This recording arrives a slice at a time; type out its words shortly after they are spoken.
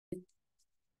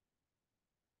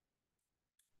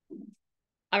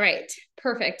All right,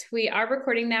 perfect. We are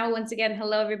recording now. Once again,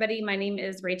 hello, everybody. My name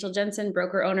is Rachel Jensen,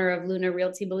 broker owner of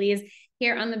LunaRealtyBelize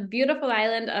here on the beautiful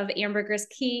island of Ambergris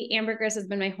Caye. Ambergris has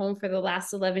been my home for the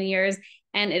last 11 years,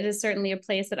 and it is certainly a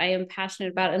place that I am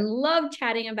passionate about and love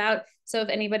chatting about. So if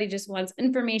anybody just wants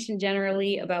information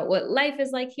generally about what life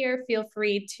is like here, feel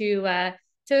free to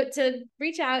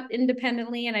reach out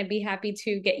independently, and I'd be happy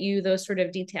to get you those sort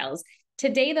of details.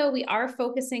 Today, though, we are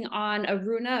focusing on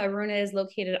Aruna. Aruna is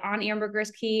located on Ambergris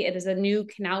Caye. It is a new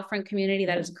canal front community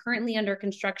that is currently under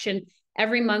construction.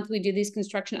 Every month we do these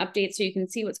construction updates so you can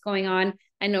see what's going on.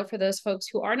 I know for those folks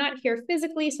who are not here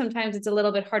physically, sometimes it's a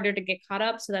little bit harder to get caught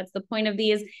up. So that's the point of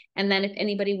these. And then if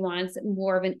anybody wants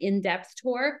more of an in-depth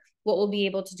tour, what we'll be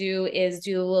able to do is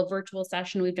do a little virtual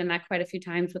session. We've done that quite a few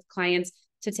times with clients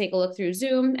to take a look through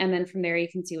Zoom. And then from there, you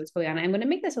can see what's going on. I'm going to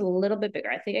make this a little bit bigger.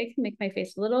 I think I can make my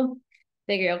face a little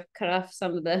bigger. I'll cut off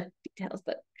some of the details,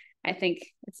 but I think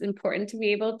it's important to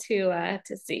be able to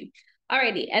see.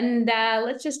 Alrighty, and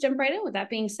let's just jump right in with that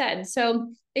being said.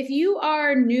 So if you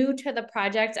are new to the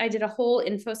project, I did a whole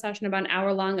info session about an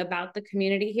hour long about the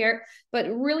community here, but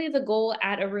really the goal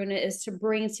at Aruna is to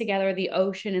bring together the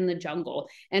ocean and the jungle.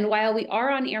 And while we are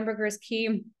on Ambergris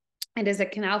Caye, it is a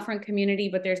canal front community,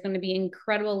 but there's going to be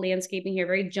incredible landscaping here,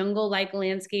 very jungle-like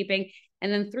landscaping.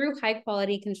 And then through high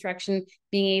quality construction,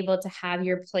 being able to have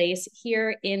your place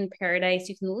here in paradise.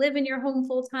 You can live in your home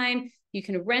full time. You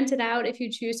can rent it out if you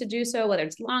choose to do so, whether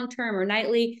it's long-term or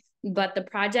nightly, but the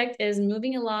project is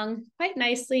moving along quite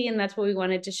nicely. And that's what we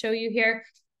wanted to show you here.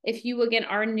 If you, again,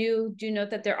 are new, do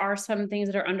note that there are some things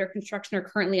that are under construction or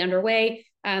currently underway.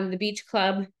 The Beach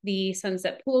Club, the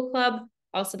Sunset Pool Club.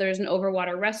 Also, there's an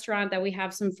overwater restaurant that we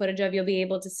have some footage of you'll be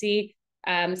able to see.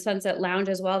 Sunset Lounge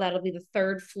as well. That'll be the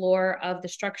third floor of the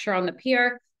structure on the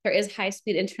pier. There is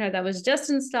high-speed internet that was just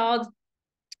installed.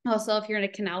 Also, if you're in a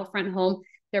canal front home,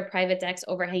 there are private decks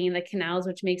overhanging the canals,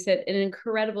 which makes it an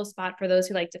incredible spot for those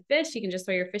who like to fish. You can just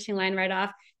throw your fishing line right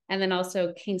off. And then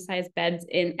also king-size beds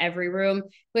in every room.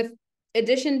 With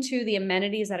addition to the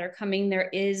amenities that are coming, there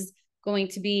is going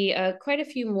to be quite a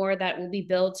few more that will be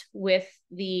built with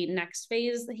the next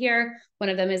phase here. One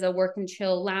of them is a work and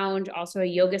chill lounge, also a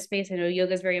yoga space. I know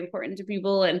yoga is very important to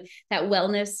people, and that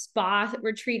wellness spa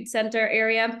retreat center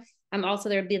area. Also,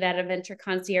 there'd be that adventure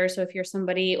concierge. So if you're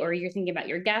somebody or you're thinking about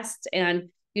your guests and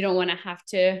you don't want to have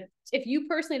to, if you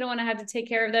personally don't want to have to take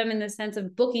care of them in the sense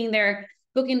of booking their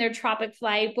tropic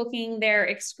flight, booking their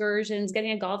excursions,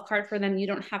 getting a golf cart for them, you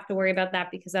don't have to worry about that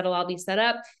because that'll all be set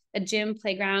up. A gym,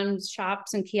 playground,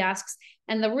 shops, and kiosks.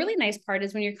 And the really nice part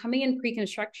is when you're coming in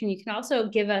pre-construction, you can also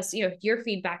give us your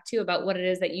feedback too about what it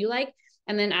is that you like.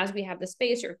 And then as we have the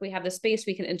space, or if we have the space,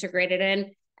 we can integrate it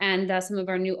in. And some of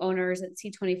our new owners at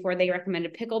C24, they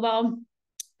recommended pickleball.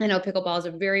 I know pickleball is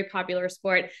a very popular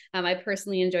sport. I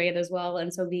personally enjoy it as well.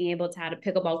 And so being able to add a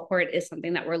pickleball court is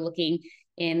something that we're looking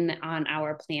in on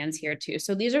our plans here too.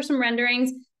 So these are some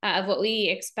renderings of what we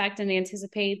expect and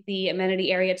anticipate the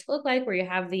amenity area to look like, where you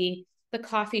have the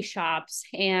coffee shops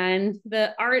and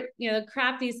the art, the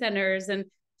crafty centers and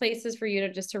places for you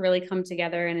to just to really come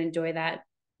together and enjoy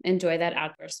that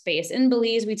outdoor space. In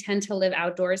Belize, we tend to live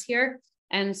outdoors here.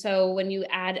 And so when you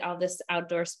add all this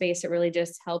outdoor space, it really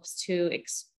just helps to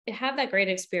have that great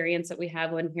experience that we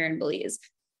have when here in Belize.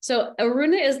 So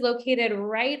Aruna is located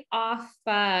right off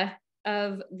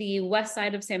of the west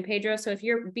side of San Pedro. So if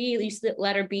you're you see the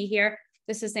letter B here,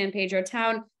 this is San Pedro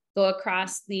town. Go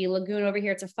across the lagoon over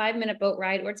here. It's a 5-minute boat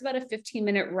ride, or it's about a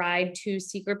 15-minute ride to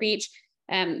Secret Beach.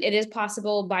 It is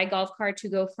possible by golf cart to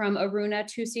go from Aruna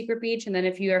to Secret Beach. And then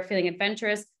if you are feeling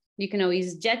adventurous, you can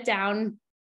always jet down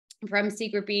from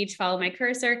Secret Beach, follow my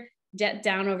cursor, jet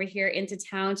down over here into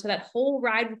town. So that whole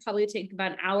ride would probably take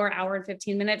about an hour and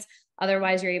 15 minutes.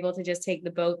 Otherwise, you're able to just take the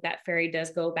boat. That ferry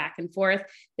does go back and forth.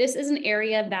 This is an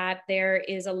area that there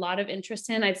is a lot of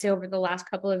interest in. I'd say over the last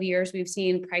couple of years, we've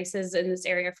seen prices in this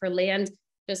area for land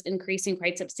just increasing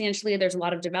quite substantially. There's a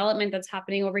lot of development that's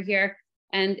happening over here.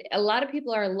 And a lot of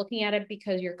people are looking at it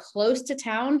because you're close to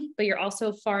town, but you're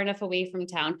also far enough away from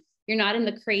town. You're not in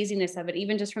the craziness of it.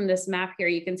 Even just from this map here,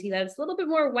 you can see that it's a little bit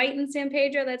more white in San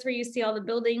Pedro. That's where you see all the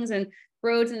buildings and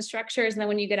roads and structures. And then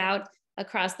when you get out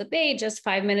across the bay, just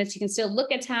 5 minutes, you can still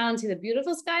look at town, see the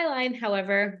beautiful skyline.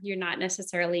 However, you're not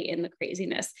necessarily in the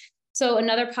craziness. So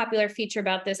another popular feature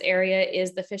about this area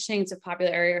is the fishing. It's a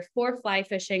popular area for fly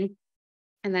fishing.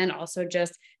 And then also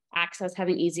just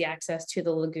having easy access to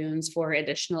the lagoons for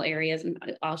additional areas, and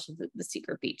also the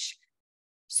Secret Beach.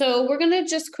 So we're going to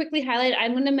just quickly highlight,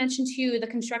 I'm going to mention to you the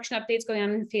construction updates going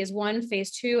on in phase 1,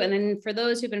 phase 2. And then for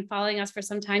those who've been following us for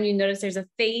some time, you notice there's a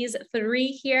phase 3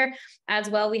 here as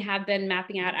well. We have been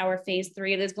mapping out our phase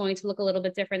 3. It is going to look a little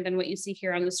bit different than what you see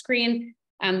here on the screen.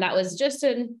 That was just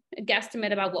a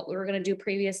guesstimate about what we were going to do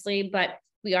previously, but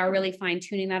we are really fine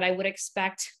tuning that. I would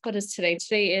expect, what is today?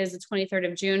 Today is the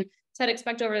 23rd of June. So I'd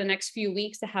expect over the next few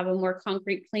weeks to have a more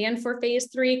concrete plan for phase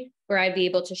 3, where I'd be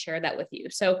able to share that with you.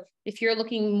 So if you're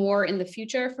looking more in the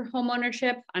future for home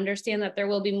ownership, understand that there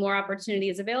will be more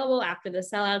opportunities available after the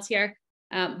sellouts here.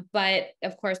 But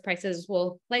of course, prices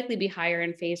will likely be higher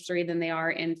in phase 3 than they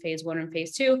are in phase 1 and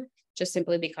phase 2, just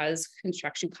simply because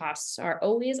construction costs are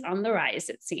always on the rise,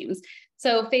 it seems.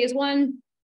 So phase 1,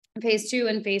 phase 2,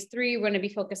 and phase 3, we're going to be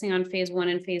focusing on phase 1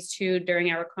 and phase 2 during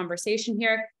our conversation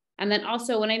here. And then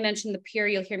also when I mentioned the pier,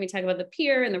 you'll hear me talk about the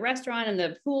pier and the restaurant and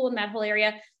the pool and that whole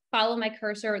area. Follow my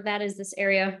cursor. That is this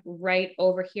area right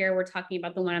over here. We're talking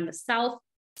about the one on the south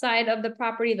side of the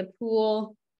property, the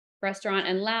pool, restaurant,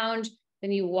 and lounge.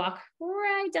 Then you walk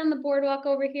right down the boardwalk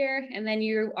over here, and then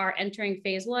you are entering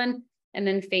phase 1, and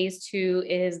then phase 2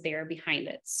 is there behind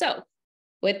it. So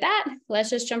with that, let's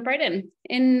just jump right in.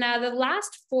 In the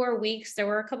last 4 weeks, there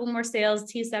were a couple more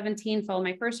sales. T17, follow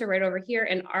my cursor right over here,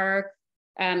 and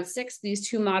R6, these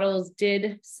two models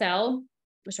did sell.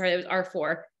 Sorry, it was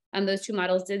R4. Those two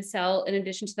models did sell. In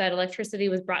addition to that, electricity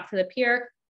was brought to the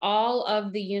pier. All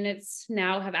of the units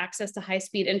now have access to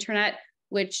high-speed internet,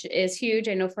 which is huge.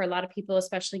 I know for a lot of people,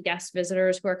 especially guest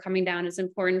visitors who are coming down, it's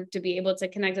important to be able to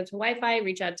connect up to Wi-Fi,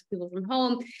 reach out to people from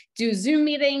home, do Zoom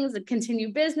meetings, and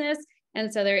continue business.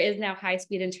 And so there is now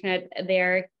high-speed internet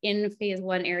there in phase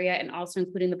 1 area, and also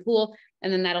including the pool.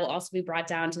 And then that'll also be brought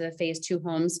down to the phase 2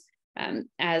 homes,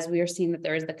 as we are seeing that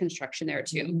there is the construction there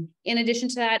too. In addition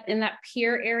to that, in that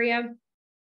pier area,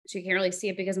 so you can't really see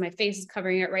it because my face is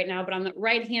covering it right now, but on the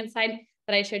right-hand side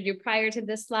that I showed you prior to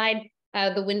this slide,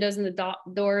 the windows and the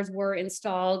doors were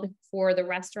installed for the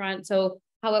restaurant. So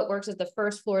how it works is the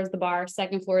first floor is the bar,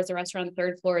 second floor is the restaurant,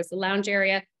 third floor is the lounge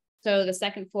area. So the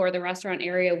second floor, the restaurant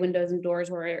area, windows and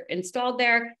doors were installed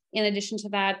there. In addition to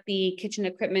that, the kitchen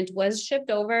equipment was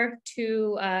shipped over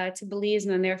to Belize,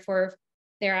 and then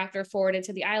thereafter forwarded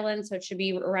to the island. So it should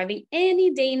be arriving any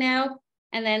day now.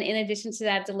 And then in addition to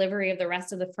that delivery of the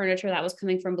rest of the furniture that was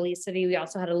coming from Belize City, we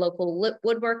also had a local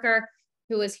woodworker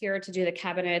who was here to do the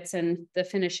cabinets and the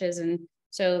finishes. And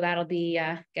so that'll be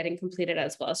getting completed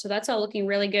as well. So that's all looking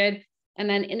really good. And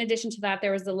then in addition to that,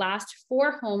 there was the last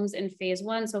 4 homes in phase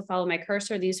 1. So follow my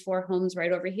cursor, these 4 homes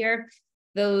right over here.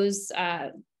 Those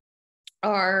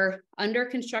are under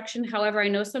construction. However, I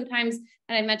know sometimes,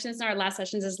 and I mentioned this in our last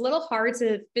sessions, it's a little hard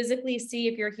to physically see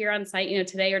if you're here on site,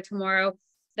 today or tomorrow,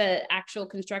 the actual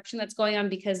construction that's going on,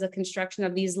 because the construction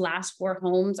of these last 4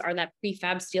 homes are that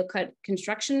prefab steel cut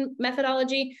construction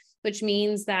methodology, which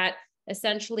means that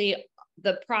essentially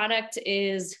the product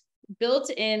is built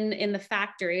in the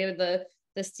factory.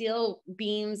 The steel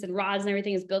beams and rods and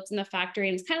everything is built in the factory.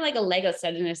 And it's kind of like a Lego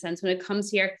set in a sense. When it comes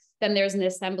here, then there's an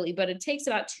assembly, but it takes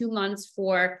about 2 months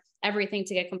for everything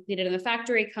to get completed in the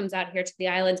factory, comes out here to the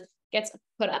island, gets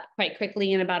put up quite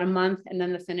quickly in about a month. And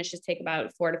then the finishes take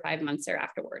about 4 to 5 months there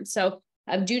afterwards. So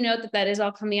do note that that is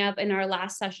all coming up. In our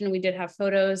last session, we did have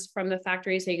photos from the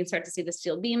factory, so you can start to see the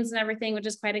steel beams and everything, which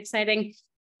is quite exciting.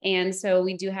 And so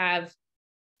we do have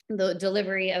the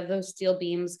delivery of those steel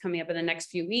beams coming up in the next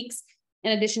few weeks.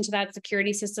 In addition to that,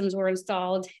 security systems were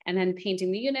installed, and then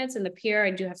painting the units and the pier. I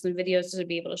do have some videos to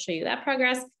be able to show you that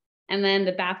progress. And then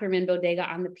the bathroom and bodega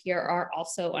on the pier are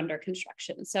also under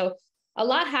construction. So a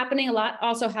lot happening, a lot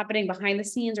also happening behind the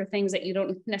scenes, or things that you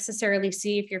don't necessarily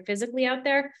see if you're physically out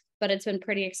there, but it's been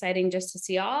pretty exciting just to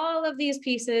see all of these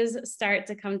pieces start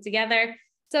to come together.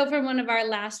 So from one of our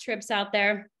last trips out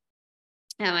there,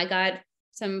 I got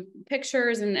some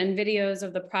pictures and videos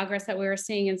of the progress that we were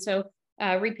seeing. And so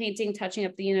repainting, touching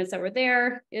up the units that were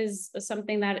there is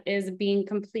something that is being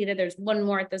completed. There's one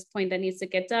more at this point that needs to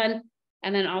get done.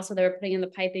 And then also they were putting in the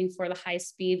piping for the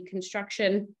high-speed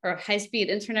construction, or high-speed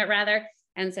internet rather.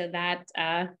 And so that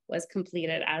was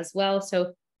completed as well.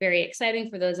 So very exciting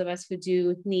for those of us who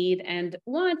do need and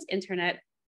want internet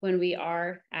when we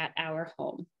are at our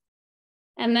home.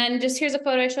 And then just here's a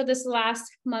photo. I showed this last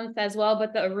month as well,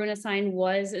 but the Aruna sign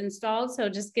was installed. So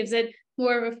it just gives it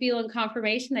more of a feel and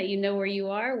confirmation that you know where you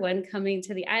are when coming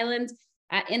to the island.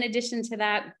 In addition to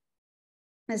that,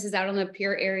 this is out on the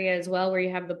pier area as well, where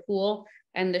you have the pool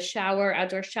and the shower,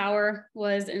 outdoor shower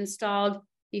was installed.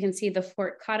 You can see the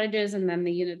fort cottages and then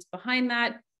the units behind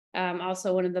that.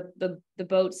 Also one of the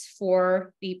boats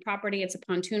for the property, it's a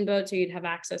pontoon boat. So you'd have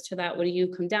access to that when you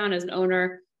come down as an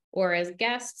owner or as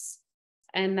guests.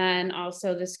 And then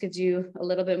also this gives you a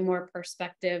little bit more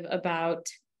perspective about,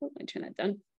 let me turn that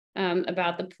down,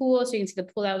 about the pool. So you can see the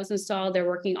pool that was installed. They're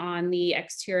working on the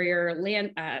exterior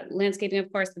landscaping,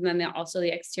 of course, and then also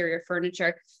the exterior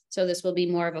furniture. So this will be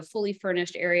more of a fully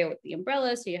furnished area with the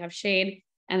umbrella, so you have shade,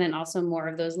 and then also more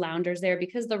of those loungers there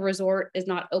because the resort is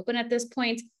not open at this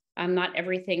point. Not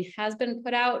everything has been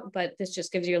put out, but this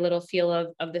just gives you a little feel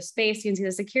of the space. You can see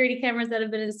the security cameras that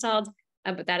have been installed,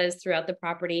 but that is throughout the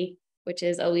property, which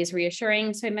is always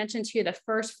reassuring. So I mentioned to you the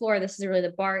first floor, this is really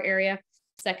the bar area.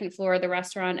 Second floor, the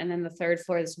restaurant, and then the third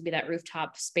floor, this would be that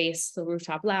rooftop space, the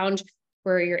rooftop lounge,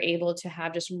 where you're able to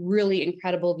have just really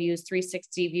incredible views,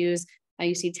 360 views.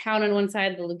 You see town on one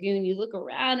side, the lagoon, you look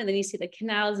around and then you see the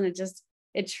canals, and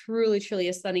it truly, truly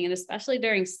is stunning. And especially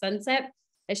during sunset,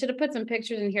 I should have put some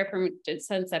pictures in here from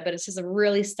sunset, but it's just a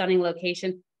really stunning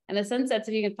location. And the sunsets,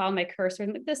 if you can follow my cursor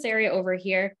in this area over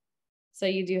here. So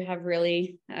you do have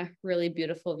really, really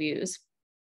beautiful views.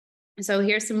 So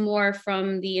here's some more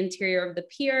from the interior of the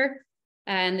pier.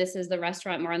 And this is the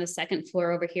restaurant more on the second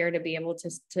floor over here to be able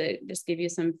to just give you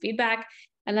some feedback.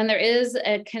 And then there is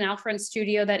a canal-front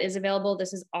studio that is available.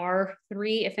 This is R3,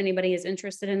 if anybody is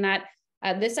interested in that.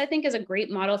 This, I think, is a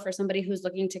great model for somebody who's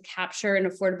looking to capture an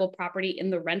affordable property in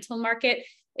the rental market.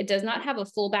 It does not have a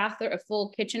full bathroom, a full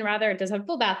kitchen rather. It does have a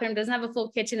full bathroom, doesn't have a full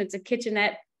kitchen. It's a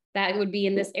kitchenette that would be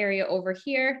in this area over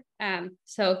here.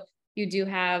 So you do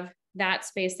have that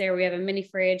space there. We have a mini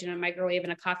fridge and a microwave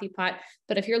and a coffee pot.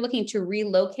 But if you're looking to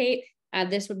relocate,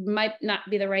 this might not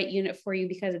be the right unit for you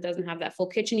because it doesn't have that full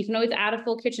kitchen. You can always add a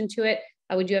full kitchen to it.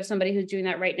 We do have somebody who's doing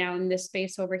that right now in this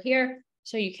space over here.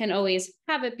 So you can always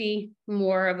have it be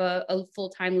more of a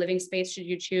full-time living space should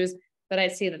you choose. But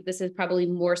I'd say that this is probably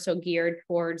more so geared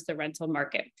towards the rental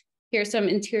market. Here's some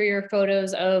interior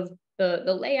photos of the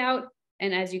layout.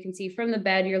 And as you can see from the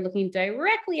bed, you're looking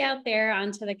directly out there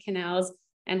onto the canals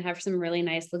and have some really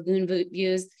nice lagoon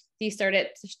views. These start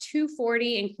at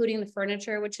 $240, including the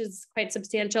furniture, which is quite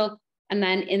substantial. And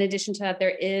then in addition to that, there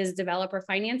is developer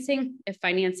financing, if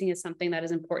financing is something that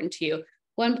is important to you.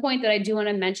 One point that I do want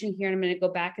to mention here, and I'm going to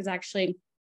go back, is actually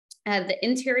the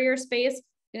interior space.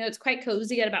 You know, it's quite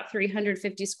cozy at about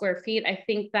 350 square feet. I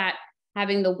think that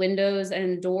having the windows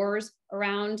and doors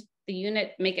around the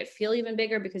unit make it feel even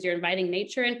bigger because you're inviting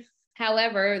nature in.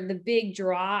 However, the big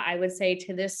draw, I would say,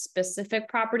 to this specific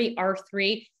property,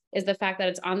 R3, is the fact that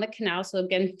it's on the canal. So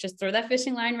again, just throw that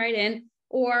fishing line right in,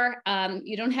 or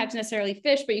you don't have to necessarily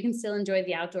fish, but you can still enjoy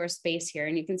the outdoor space here.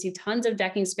 And you can see tons of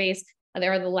decking space.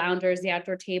 There are the loungers, the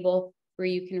outdoor table, where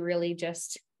you can really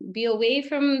just be away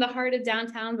from the heart of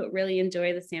downtown, but really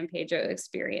enjoy the San Pedro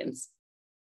experience.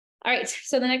 All right,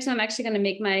 so the next one, I'm actually going to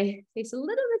make my face a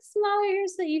little bit smaller here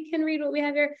so that you can read what we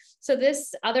have here. So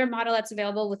this other model that's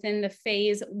available within the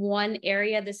phase 1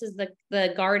 area, this is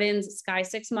the Gardens Sky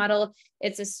 6 model.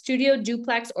 It's a studio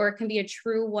duplex, or it can be a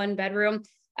true 1-bedroom.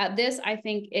 This, I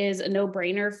think, is a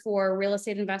no-brainer for real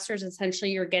estate investors. Essentially,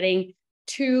 you're getting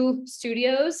 2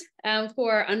 studios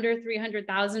for under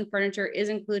 $300,000. Furniture is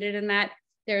included in that.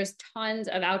 There's tons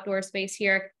of outdoor space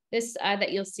here. This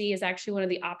that you'll see is actually one of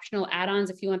the optional add-ons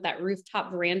if you want that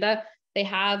rooftop veranda. They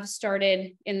have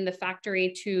started in the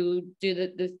factory to do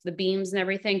the beams and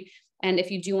everything. And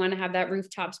if you do want to have that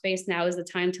rooftop space, now is the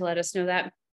time to let us know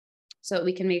that so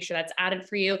we can make sure that's added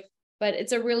for you. But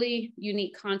it's a really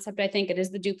unique concept. I think it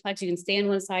is the duplex. You can stay on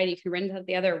one side, you can rent out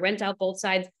the other, rent out both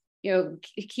sides, you know,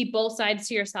 keep both sides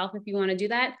to yourself if you want to do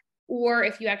that. Or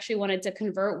if you actually wanted to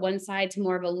convert one side to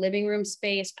more of a living room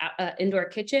space, indoor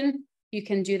kitchen, you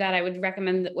can do that. I would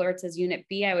recommend that where it says unit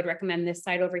B, I would recommend this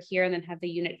side over here and then have the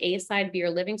unit A side be your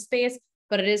living space,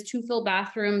 but it is 2 full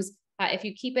bathrooms. If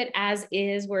you keep it as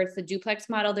is, where it's the duplex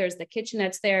model, there's the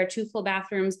kitchenettes there, 2 full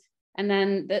bathrooms. And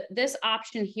then this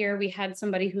option here, we had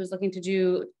somebody who's looking to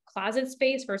do closet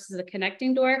space versus a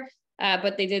connecting door,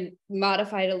 but they did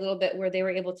modify it a little bit where they were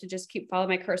able to just follow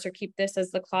my cursor, keep this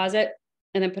as the closet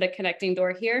and then put a connecting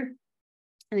door here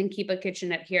and then keep a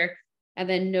kitchenette here. And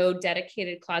then no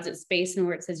dedicated closet space and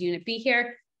where it says unit B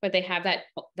here, but they have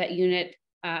that unit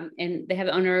and they have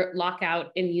the owner lockout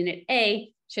in unit A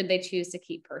should they choose to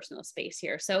keep personal space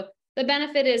here. So the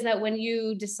benefit is that when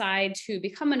you decide to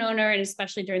become an owner, and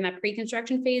especially during that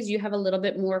pre-construction phase, you have a little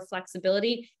bit more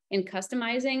flexibility in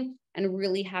customizing and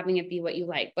really having it be what you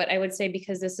like. But I would say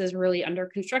because this is really under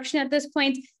construction at this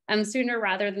point, sooner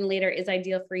rather than later is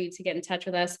ideal for you to get in touch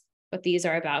with us. But these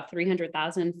are about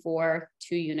 $300,000 for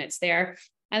 2 units there.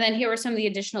 And then here are some of the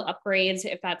additional upgrades.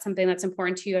 If that's something that's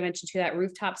important to you, I mentioned to that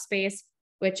rooftop space,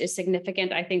 which is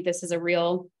significant. I think this is a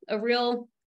real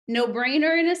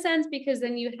no-brainer in a sense, because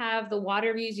then you have the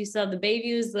water views, you still have the bay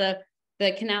views, the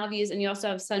the canal views, and you also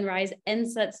have sunrise and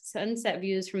sunset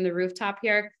views from the rooftop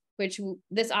here, which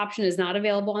this option is not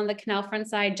available on the canal front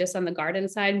side, just on the garden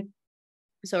side.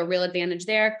 So a real advantage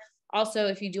there. Also,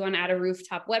 if you do want to add a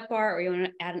rooftop wet bar or you want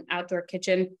to add an outdoor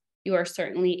kitchen, you are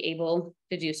certainly able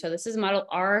to do so. This is model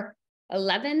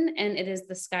R11, and it is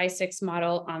the Sky 6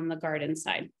 model on the garden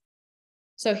side.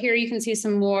 So here you can see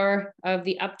some more of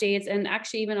the updates. And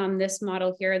actually, even on this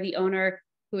model here, the owner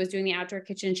who was doing the outdoor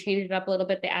kitchen changed it up a little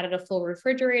bit. They added a full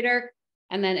refrigerator.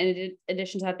 And then in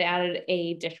addition to that, they added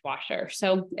a dishwasher.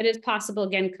 So it is possible,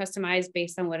 again, customized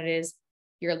based on what it is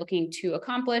you're looking to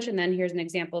accomplish. And then here's an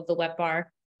example of the wet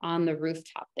bar on the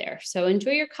rooftop there. So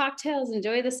enjoy your cocktails,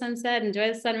 enjoy the sunset,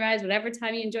 enjoy the sunrise, whatever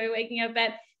time you enjoy waking up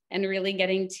at, and really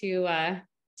getting to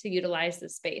utilize the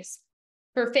space.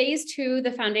 For phase 2,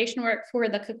 the foundation work for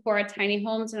the Kokora tiny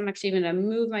homes, and I'm actually going to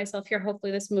move myself here.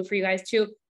 Hopefully this will move for you guys too.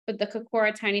 But the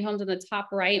Kokora tiny homes on the top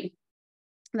right,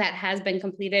 that has been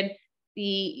completed.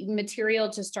 The material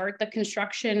to start the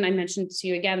construction, I mentioned to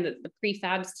you again, the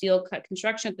prefab steel cut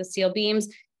construction of the steel beams,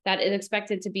 that is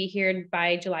expected to be here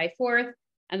by July 4th.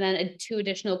 And then 2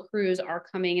 additional crews are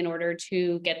coming in order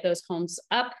to get those homes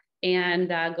up and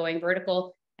going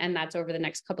vertical. And that's over the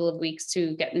next couple of weeks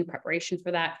to get in preparation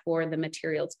for that, for the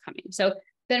materials coming. So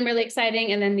been really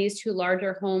exciting. And then these 2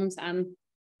 larger homes,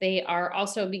 they are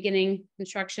also beginning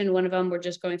construction. One of them, we're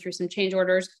just going through some change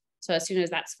orders. So as soon as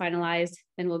that's finalized,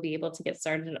 then we'll be able to get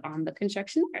started on the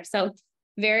construction there. So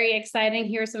very exciting.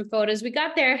 Here are some photos. We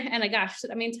got there, and gosh,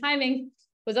 I mean, timing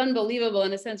was unbelievable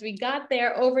in a sense. We got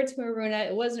there over to Aruna.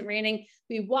 It wasn't raining.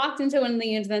 We walked into one of the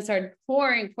units and then started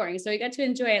pouring. So we got to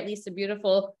enjoy at least a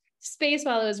beautiful space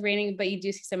while it was raining, but you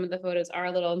do see some of the photos are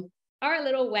a little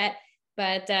wet.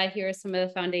 But here are some of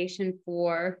the foundation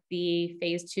for the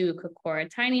phase 2 Kokora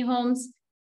tiny homes.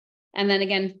 And then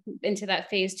again, into that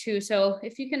phase 2. So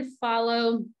if you can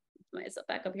follow myself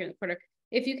back up here in the corner,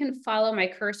 if you can follow my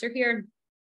cursor here.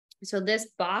 So this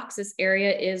box, this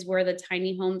area is where the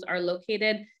tiny homes are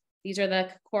located. These are the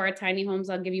Kokora tiny homes.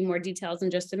 I'll give you more details in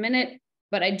just a minute,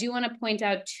 but I do want to point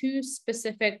out 2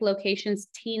 specific locations,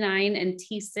 T9 and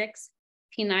T6.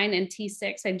 T9 and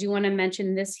T6. I do want to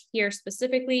mention this here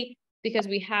specifically because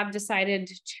we have decided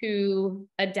to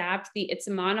adapt the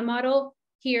Itzamana model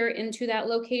here into that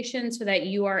location so that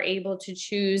you are able to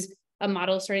choose a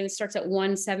model starting that starts at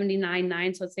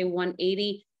 179.9. So let's say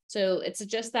 180. So it's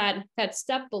just that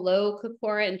step below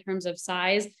Kokora in terms of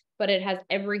size, but it has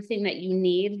everything that you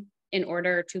need in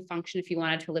order to function if you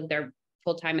wanted to live there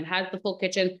full time. It has the full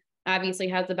kitchen, obviously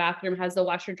has the bathroom, has the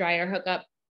washer dryer hookup,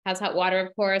 has hot water,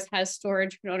 of course, has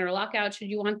storage for owner lockout should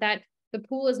you want that. The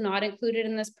pool is not included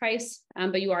in this price,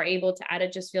 but you are able to add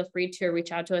it. Just feel free to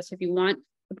reach out to us if you want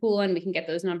the pool, and we can get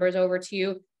those numbers over to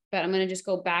you. But I'm going to just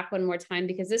go back one more time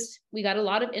because we got a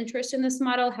lot of interest in this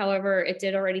model. However, it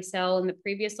did already sell in the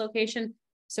previous location.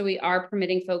 So we are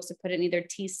permitting folks to put in either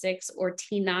T6 or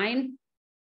T9.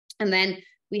 And then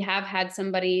we have had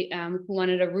somebody who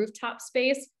wanted a rooftop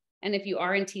space. And if you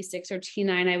are in T6 or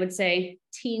T9, I would say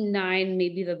T9 may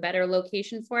be the better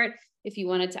location for it if you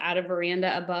wanted to add a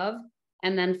veranda above.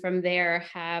 And then from there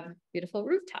have beautiful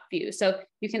rooftop views. So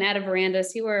you can add a veranda,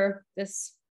 see where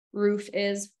this roof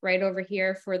is right over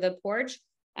here for the porch.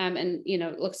 And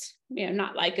it looks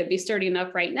not like it'd be sturdy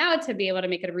enough right now to be able to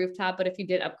make it a rooftop, but if you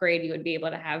did upgrade, you would be able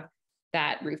to have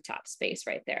that rooftop space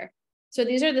right there. So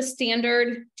these are the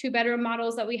standard 2-bedroom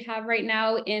models that we have right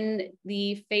now in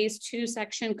the phase 2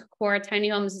 section, Kokora tiny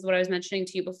home. This is what I was mentioning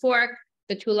to you before,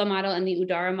 the Tula model and the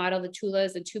Udara model. The Tula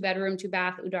is a 2-bedroom,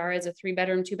 2-bath. Udara is a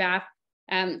 3-bedroom, 2-bath.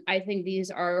 I think these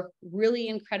are really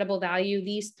incredible value.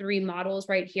 These 3 models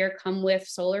right here come with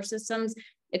solar systems.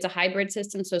 It's a hybrid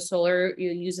system. So solar,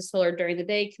 you use the solar during the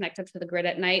day, connect up to the grid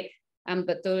at night.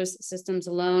 But those systems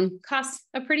alone cost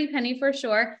a pretty penny for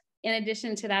sure. In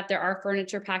addition to that, there are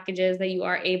furniture packages that you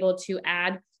are able to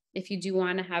add if you do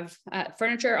want to have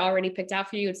furniture already picked out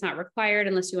for you. It's not required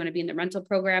unless you want to be in the rental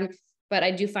program. But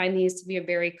I do find these to be a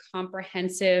very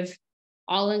comprehensive,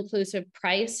 all-inclusive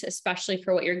price, especially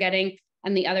for what you're getting.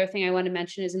 And the other thing I want to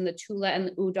mention is in the Tula and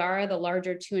the Udara, the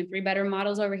larger 2- and 3-bedroom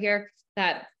models over here,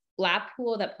 that lap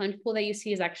pool, that plunge pool that you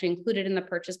see is actually included in the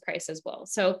purchase price as well.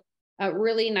 So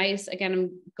really nice. Again,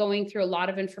 I'm going through a lot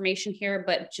of information here,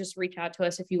 but just reach out to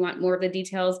us if you want more of the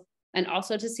details and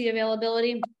also to see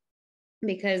availability,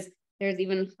 because there's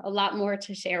even a lot more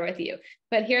to share with you.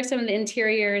 But here are some of the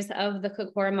interiors of the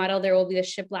Kokora model. There will be the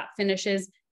shiplap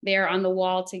finishes there on the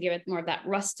wall to give it more of that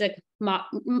rustic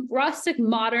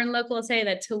modern look, we'll say,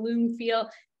 that Tulum feel,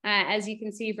 as you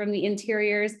can see from the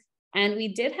interiors. And we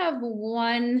did have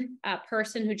one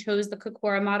person who chose the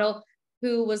Kokora model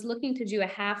who was looking to do a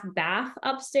half bath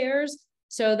upstairs.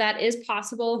 So that is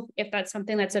possible if that's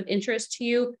something that's of interest to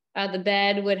you. The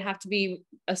bed would have to be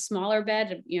a smaller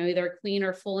bed, either queen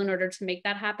or full in order to make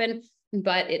that happen.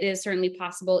 But it is certainly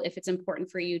possible if it's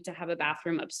important for you to have a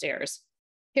bathroom upstairs.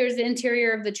 Here's the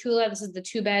interior of the Tula. This is the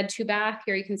 2-bed, 2-bath.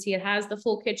 Here you can see it has the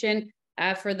full kitchen.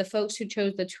 For the folks who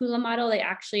chose the Tula model, they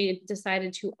actually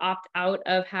decided to opt out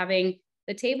of having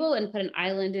the table and put an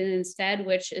island in instead,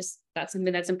 that's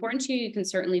something that's important to you. You can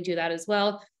certainly do that as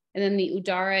well. And then the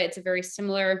Udara, it's a very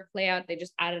similar layout. They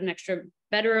just added an extra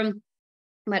bedroom.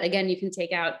 But again, you can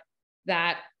take out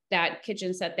that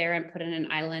kitchen set there and put in an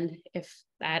island if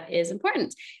that is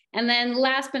important. And then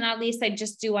last but not least, I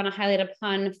just do want to highlight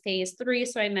upon phase 3.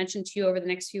 So I mentioned to you over the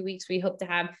next few weeks, we hope to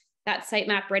have that site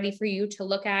map ready for you to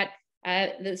look at.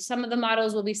 Some of the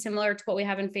models will be similar to what we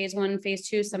have in phase 1 and phase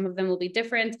 2. Some of them will be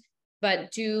different,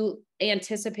 but do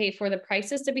anticipate for the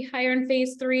prices to be higher in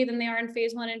phase 3 than they are in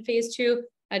phase 1 and phase 2,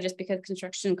 just because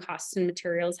construction costs and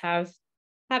materials have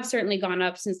certainly gone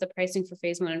up since the pricing for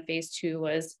phase 1 and phase 2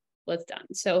 was done.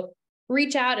 So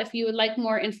reach out if you would like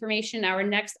more information. Our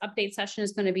next update session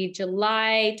is going to be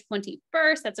July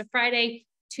 21st. That's a Friday,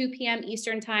 2 p.m.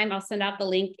 Eastern time. I'll send out the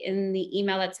link in the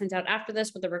email that's sent out after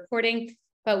this with the recording.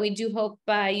 But we do hope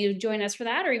you join us for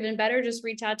that, or even better, just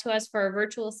reach out to us for a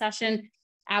virtual session.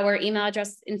 Our email address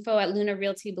is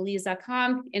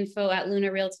info@LunaRealtyBelize.com,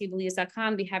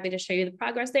 info@LunaRealtyBelize.com. Be happy to show you the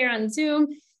progress there on Zoom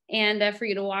and for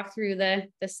you to walk through the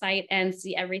site and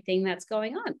see everything that's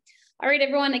going on. All right,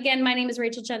 everyone. Again, my name is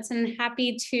Rachel Jensen.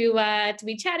 Happy to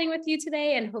be chatting with you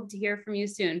today and hope to hear from you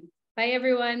soon. Bye,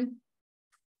 everyone.